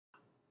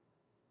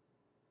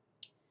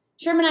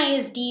Sherman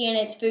ISD and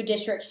its food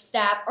district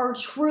staff are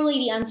truly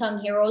the unsung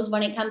heroes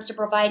when it comes to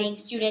providing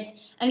students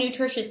a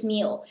nutritious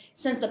meal.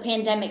 Since the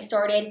pandemic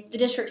started, the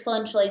district's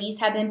lunch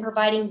ladies have been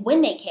providing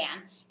when they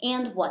can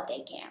and what they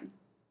can.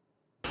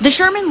 The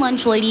Sherman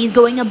lunch ladies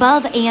going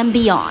above and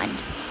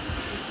beyond.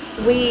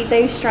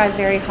 They strive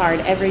very hard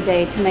every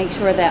day to make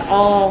sure that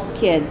all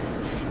kids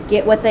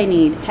get what they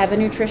need, have a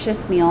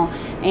nutritious meal,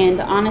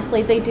 and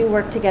honestly, they do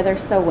work together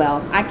so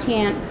well. I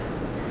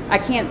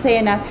can't say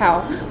enough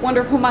how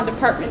wonderful my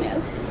department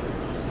is.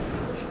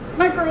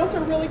 My girls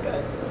are really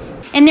good.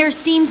 And there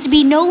seems to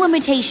be no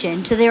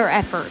limitation to their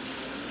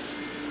efforts.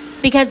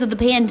 Because of the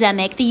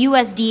pandemic, the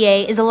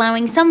USDA is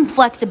allowing some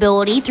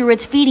flexibility through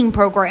its feeding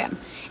program,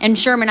 and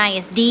Sherman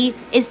ISD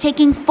is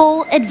taking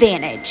full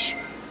advantage.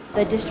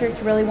 The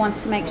district really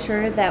wants to make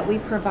sure that we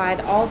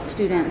provide all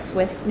students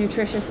with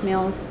nutritious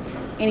meals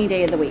any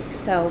day of the week.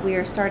 So we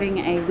are starting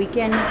a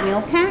weekend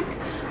meal pack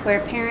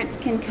where parents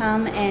can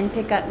come and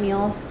pick up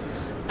meals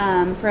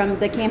from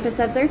the campus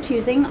of their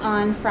choosing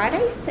on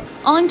Fridays.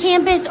 On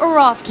campus or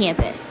off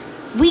campus,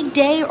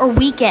 weekday or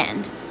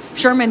weekend,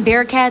 Sherman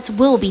Bearcats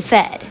will be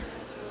fed.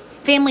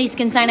 Families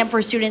can sign up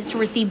for students to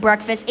receive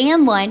breakfast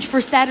and lunch for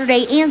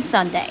Saturday and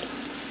Sunday.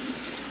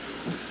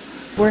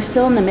 We're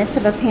still in the midst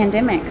of a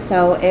pandemic,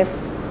 so if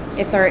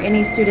there are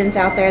any students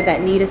out there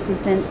that need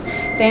assistance,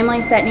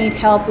 families that need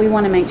help, we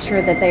want to make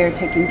sure that they are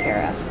taken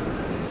care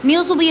of.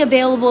 Meals will be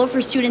available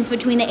for students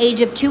between the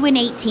age of 2 and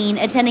 18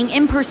 attending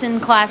in-person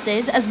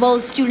classes, as well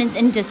as students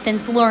in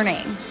distance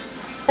learning.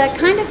 The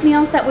kind of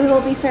meals that we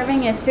will be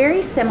serving is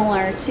very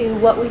similar to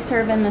what we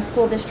serve in the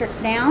school district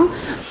now.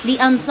 The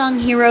unsung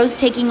heroes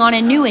taking on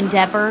a new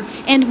endeavor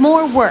and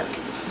more work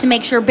to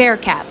make sure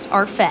Bearcats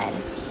are fed.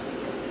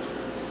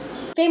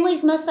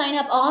 Families must sign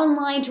up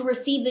online to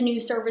receive the new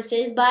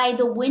services by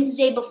the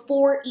Wednesday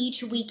before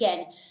each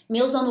weekend.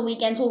 Meals on the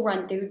weekends will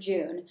run through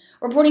June.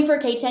 Reporting for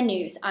K10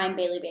 News, I'm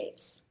Bailey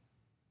Bates.